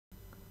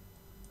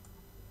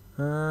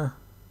Yeah,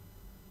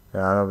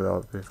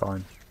 that'll be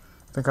fine.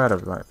 I think I had a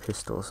like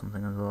pistol or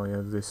something as well.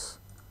 Yeah, this.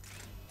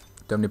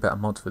 Don't need better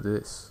mods for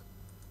this.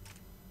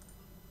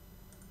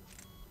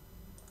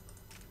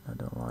 I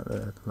don't like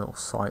the little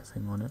sight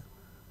thing on it.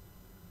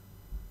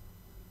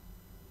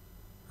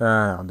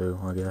 I'll do,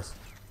 I guess.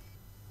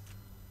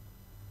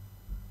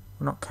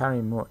 We're not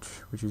carrying much,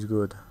 which is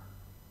good,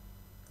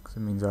 because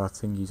it means our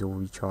thingies will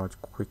recharge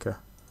quicker.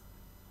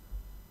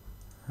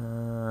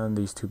 And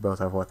these two both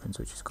have weapons,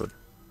 which is good.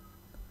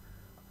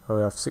 Oh,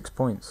 we have 6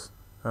 points.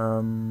 Put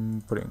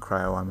it in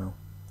cryo ammo.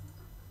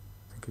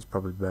 I think it's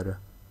probably better.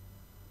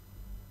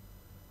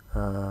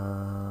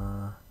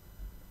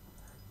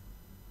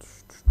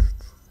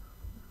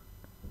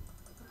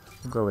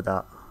 We'll go with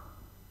that.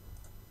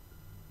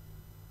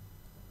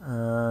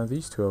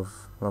 These two have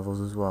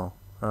levels as well.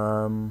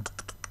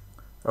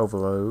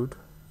 Overload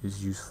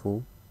is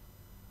useful.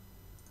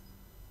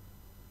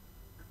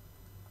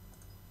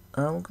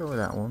 We'll go with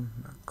that one.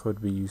 That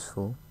could be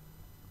useful.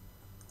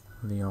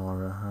 The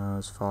aura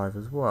has 5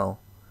 as well.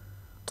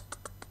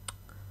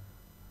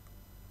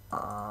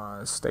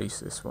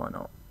 Stasis, why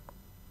not?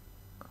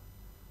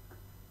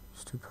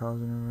 Just 2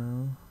 powers in a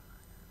row.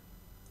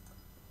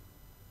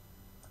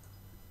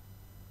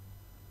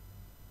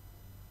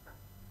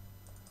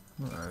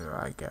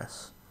 I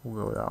guess we'll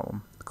go with that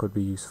one. Could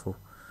be useful.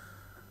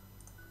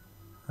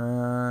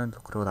 And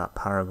look at all that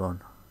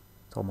paragon.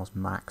 It's almost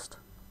maxed.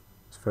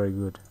 It's very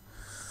good.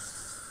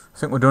 I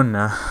think we're done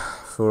now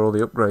for all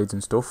the upgrades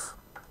and stuff.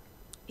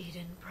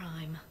 Eden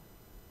Prime.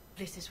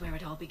 This is where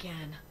it all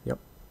began. Yep.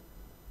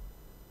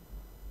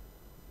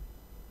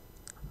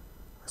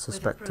 I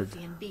suspected. Where the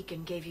Prothean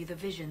beacon gave you the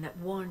vision that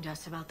warned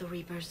us about the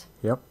Reapers.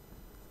 Yep.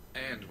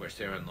 And where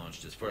Saren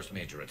launched his first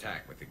major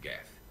attack with the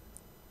Geth.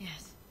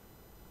 Yes.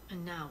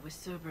 And now with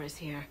Cerberus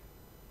here,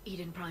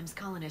 Eden Prime's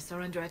colonists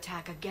are under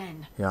attack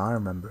again. Yeah, I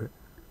remember it.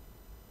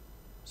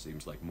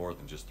 Seems like more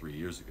than just 3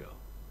 years ago.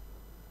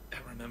 I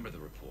remember the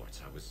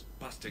reports. I was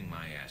busting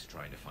my ass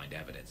trying to find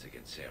evidence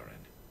against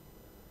Saren.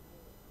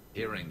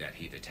 Hearing that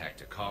he'd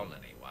attacked a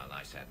colony while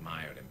I sat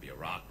mired in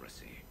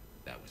bureaucracy,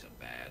 that was a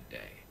bad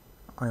day.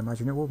 I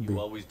imagine it would be. You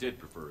always did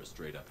prefer a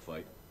straight-up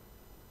fight.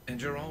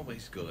 And you're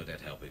always good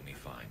at helping me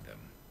find them.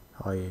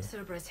 Oh yeah.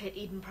 Cerberus hit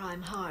Eden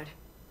Prime hard.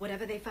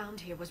 Whatever they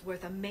found here was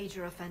worth a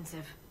major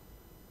offensive.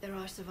 There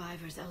are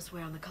survivors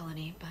elsewhere on the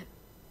colony, but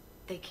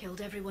they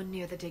killed everyone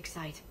near the dig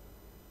site.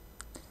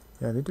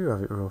 Yeah, they do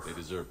have it rough. They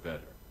deserve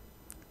better.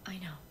 I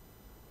know.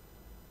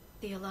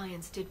 The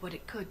Alliance did what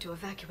it could to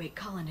evacuate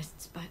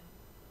colonists, but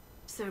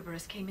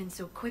Cerberus came in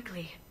so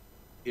quickly.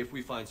 If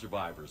we find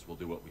survivors, we'll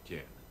do what we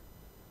can.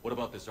 What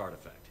about this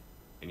artifact?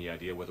 Any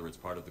idea whether it's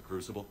part of the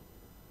Crucible?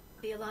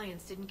 The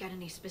Alliance didn't get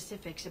any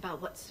specifics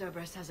about what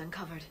Cerberus has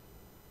uncovered.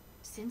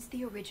 Since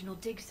the original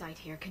dig site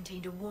here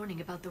contained a warning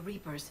about the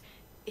Reapers,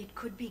 it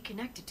could be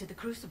connected to the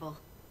Crucible.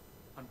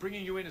 I'm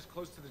bringing you in as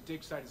close to the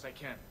dig site as I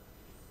can.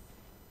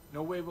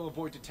 No way we'll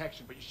avoid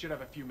detection, but you should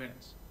have a few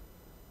minutes.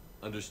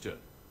 Understood.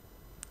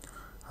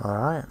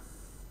 Alright.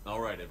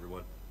 Alright,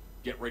 everyone.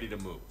 Get ready to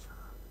move.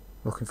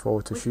 Looking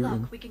forward to With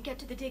shooting. luck, we can get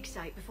to the dig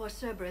site before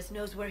Cerberus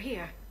knows we're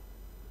here.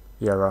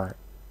 Yeah, right.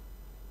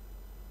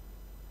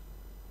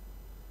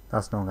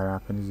 That's not gonna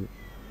happen, is it?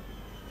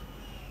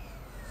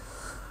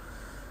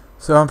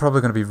 So I'm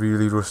probably gonna be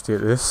really rusty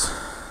at this.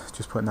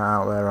 Just putting that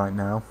out there right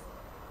now.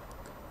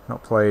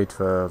 Not played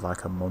for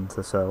like a month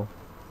or so.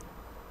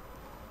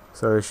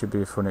 So it should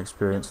be a fun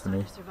experience for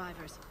me.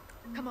 Survivors.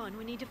 Come on,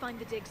 we need to find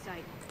the dig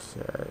site.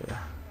 Okay.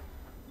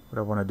 What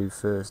I want to do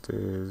first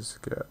is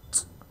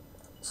get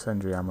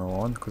incendiary ammo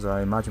on, because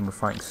I imagine we're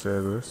fighting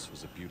Cerberus. This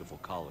was a beautiful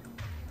colony.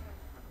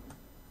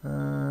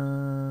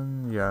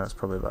 Yeah, that's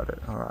probably about it.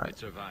 It Alright.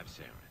 survived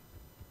Saren.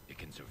 It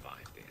can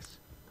survive this.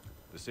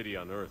 The city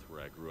on Earth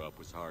where I grew up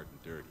was hard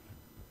and dirty.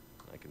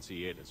 I can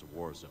see it as a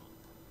war zone.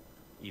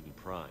 Eden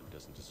Prime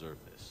doesn't deserve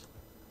this.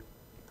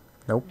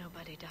 Nope.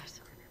 Nobody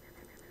does.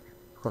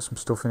 Got some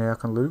stuff in here I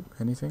can loot.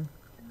 Anything?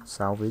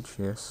 Salvage,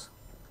 yes.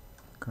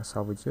 Can I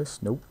salvage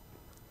this? Nope.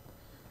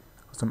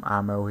 Got some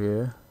ammo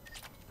here.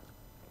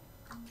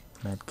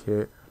 Med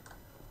kit.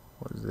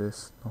 What is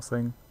this?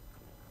 Nothing.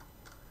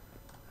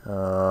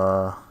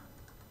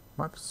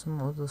 Might be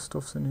some other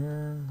stuffs in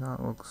here.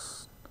 That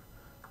looks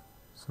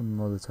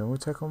some other thing. We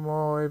take on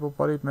more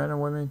able-bodied men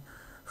and women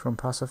from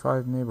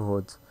pacified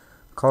neighborhoods.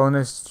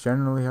 Colonists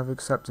generally have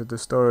accepted the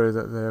story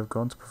that they have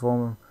gone to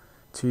perform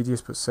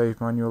tedious but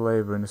safe manual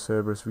labor in the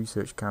Cerberus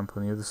research camp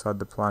on the other side of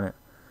the planet.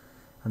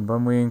 And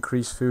when we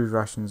increased food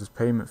rations as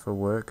payment for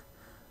work,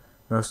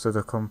 most of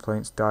the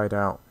complaints died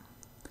out.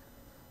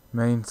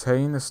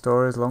 Maintain the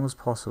story as long as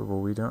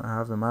possible. We don't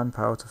have the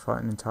manpower to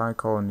fight an entire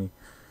colony.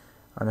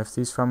 And if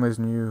these families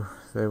knew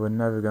they were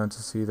never going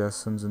to see their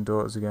sons and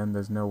daughters again,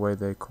 there's no way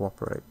they'd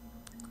cooperate.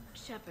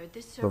 Shepard,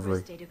 this Lovely.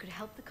 Cerberus data could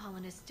help the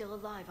colonists still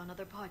alive on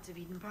other parts of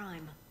Eden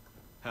Prime.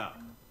 How?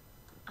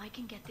 I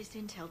can get this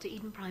intel to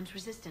Eden Prime's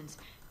resistance.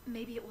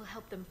 Maybe it will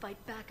help them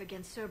fight back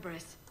against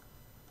Cerberus.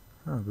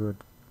 Oh, good.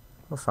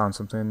 I found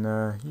something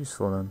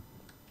useful then.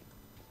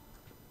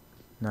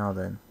 Now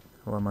then,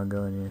 where am I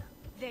going here?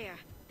 There.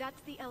 That's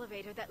That's the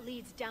elevator that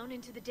leads down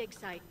into the dig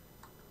site.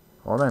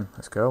 Well then,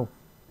 let's go.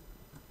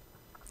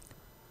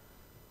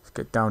 Let's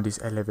get down this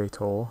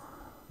elevator.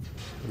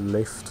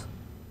 Lift.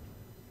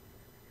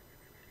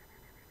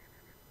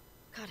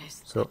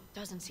 Curtis, So- that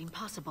doesn't seem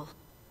possible.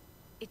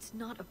 It's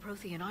not a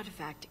Prothean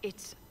artifact,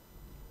 it's...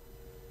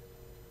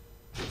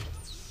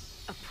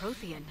 a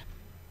Prothean.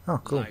 Oh,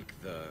 cool. Like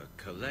the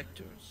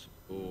collectors,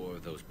 or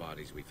those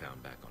bodies we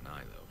found back on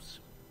Ilos.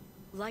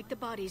 Like the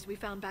bodies we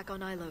found back on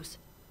Ilos.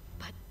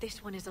 But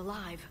this one is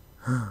alive.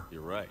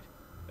 You're right.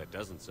 That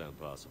doesn't sound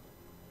possible.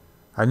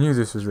 I knew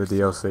this was the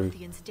DLC.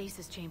 Prothean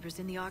stasis chambers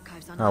in the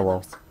archives on Oh, well.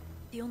 Ilos.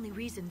 The only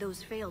reason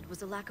those failed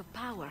was a lack of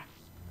power.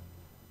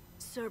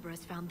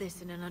 Cerberus found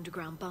this in an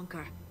underground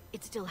bunker.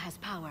 It still has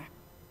power.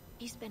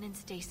 He's been in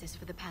stasis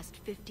for the past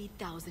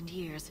 50,000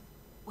 years,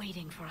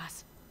 waiting for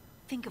us.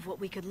 Think of what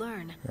we could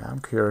learn. Yeah, I'm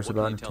curious What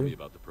about can you him tell me too.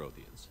 about the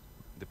Protheans?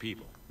 The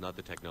people, not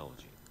the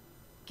technology.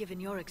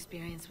 Given your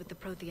experience with the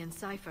Prothean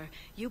cipher,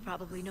 you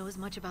probably know as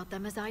much about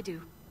them as I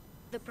do.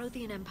 The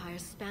Prothean Empire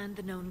spanned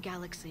the known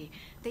galaxy.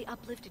 They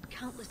uplifted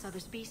countless other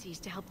species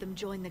to help them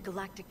join the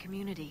galactic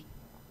community.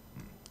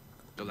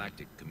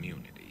 Galactic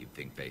community, you'd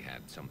think they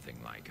had something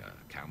like a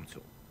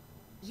council.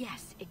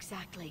 Yes,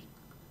 exactly.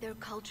 Their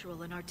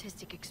cultural and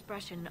artistic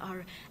expression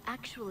are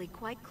actually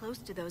quite close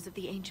to those of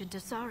the ancient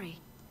Asari.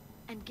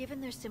 And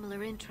given their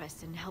similar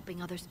interests in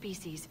helping other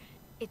species,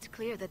 it's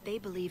clear that they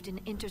believed in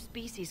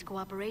interspecies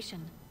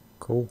cooperation.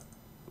 Cool.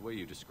 The way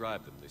you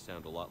describe them, they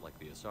sound a lot like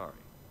the Asari.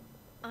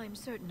 I'm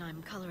certain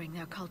I'm coloring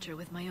their culture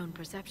with my own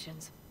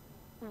perceptions.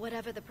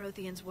 Whatever the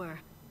Protheans were,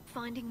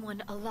 finding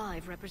one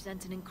alive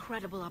represents an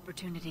incredible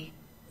opportunity.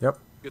 Yep.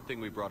 Good thing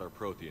we brought our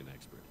Prothean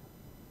expert.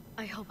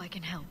 I hope I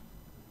can help.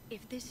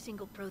 If this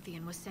single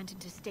Prothean was sent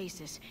into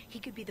stasis, he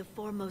could be the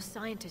foremost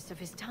scientist of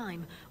his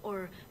time,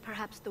 or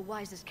perhaps the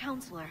wisest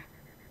counselor.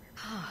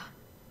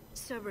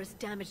 Cerberus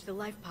damaged the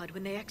life pod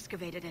when they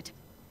excavated it.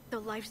 The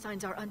life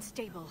signs are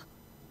unstable.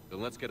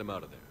 Then let's get him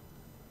out of there.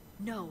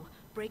 No,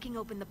 breaking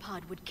open the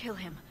pod would kill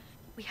him.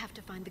 We have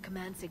to find the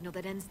command signal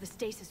that ends the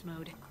stasis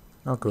mode.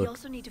 Oh, We good.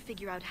 also need to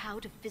figure out how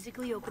to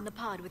physically open the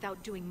pod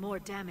without doing more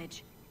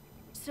damage.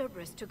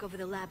 Cerberus took over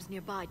the labs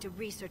nearby to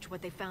research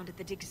what they found at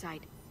the dig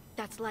site.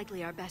 That's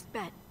likely our best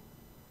bet.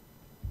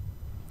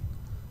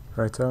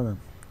 Right then.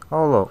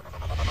 Oh, look.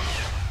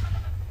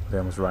 They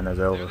almost ran us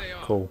over. they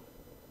are. Cool.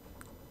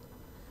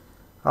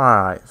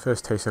 Alright,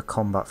 first taste of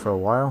combat for a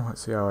while.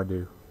 Let's see how I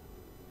do.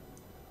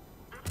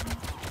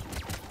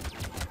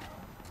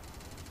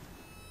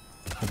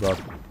 Oh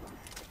god.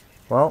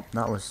 Well,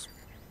 that was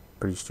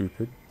pretty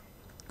stupid.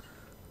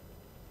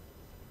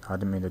 I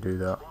didn't mean to do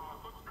that.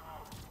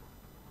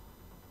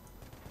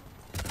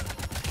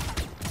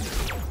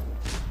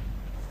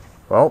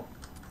 Well,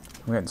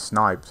 I'm getting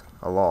sniped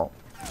a lot.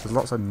 There's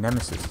lots of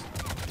nemesis.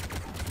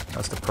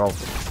 That's the problem.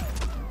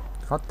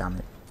 God damn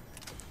it.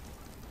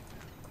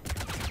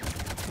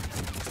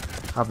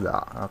 Have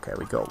that. Okay,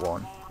 we got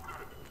one.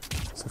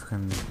 See if we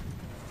can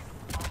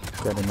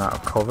get him out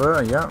of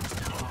cover. Yeah.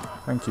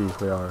 Thank you,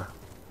 Cleara.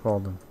 Well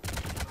done.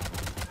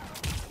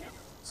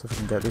 See if we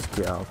can get this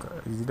kid out.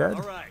 Is he dead?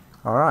 Alright,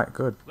 Alright,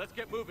 good. let's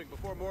get moving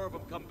before more of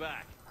them come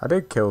back. I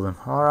did kill them.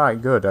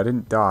 Alright, good. I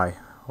didn't die.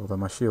 Although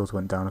my shields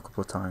went down a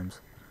couple of times.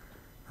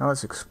 Now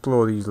let's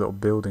explore these little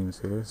buildings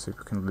here. See if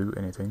we can loot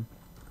anything.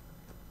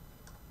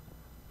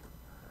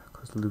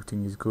 Because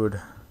looting is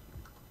good.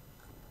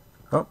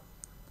 Oh.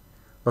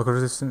 Local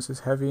resistance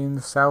is heavy in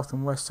the south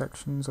and west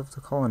sections of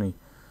the colony.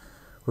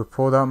 We've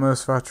pulled out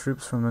most of our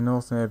troops from the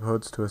north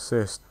neighbourhoods to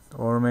assist.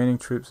 All remaining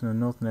troops in the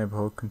north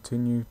neighbourhood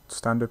continue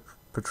standard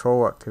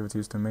patrol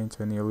activities to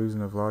maintain the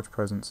illusion of large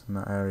presence in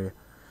that area.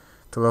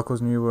 If the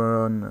locals knew we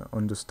were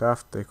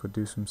understaffed, they could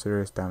do some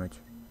serious damage.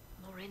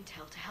 More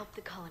intel to help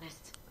the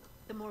colonists.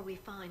 The more we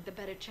find, the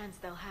better chance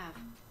they'll have.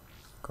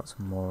 Got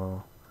some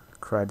more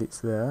credits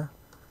there.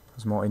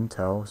 There's more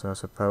intel, so I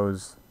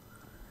suppose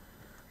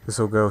this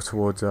will go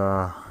towards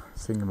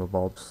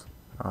thingamabobs.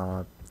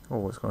 Oh,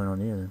 what's going on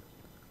here then?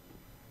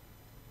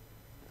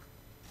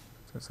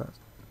 So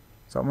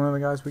is that one of the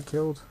guys we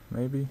killed?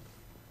 Maybe?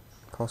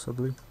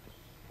 Possibly?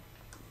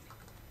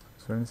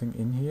 Is there anything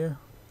in here?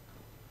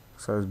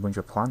 So there's a bunch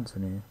of plants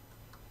in here.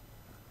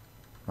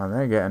 Man,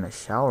 they're getting a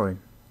showering.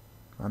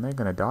 Man, they're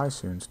gonna die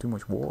soon. It's too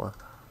much water.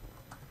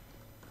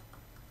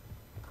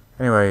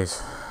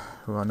 Anyways,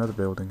 we've got another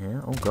building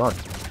here. Oh god.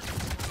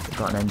 We've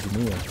got an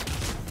engineer.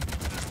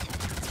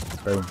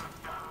 Boom.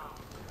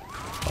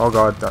 Oh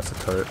god, that's a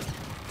turret.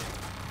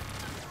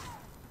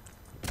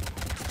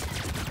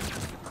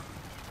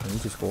 Oh, you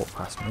just walked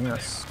past me,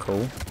 that's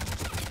cool.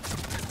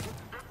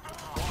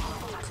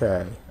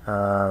 Okay,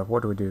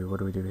 what do we do? What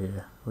do we do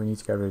here? We need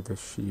to get rid of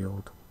this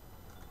shield.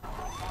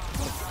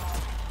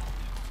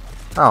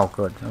 Oh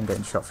good, I'm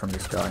getting shot from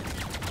this guy.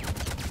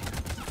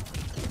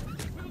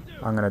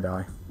 I'm gonna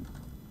die.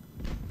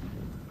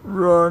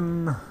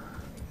 Run!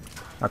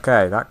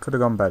 Okay, that could have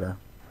gone better.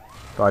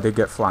 But I did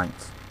get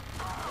flanked.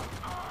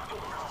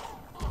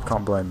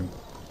 Can't blame me.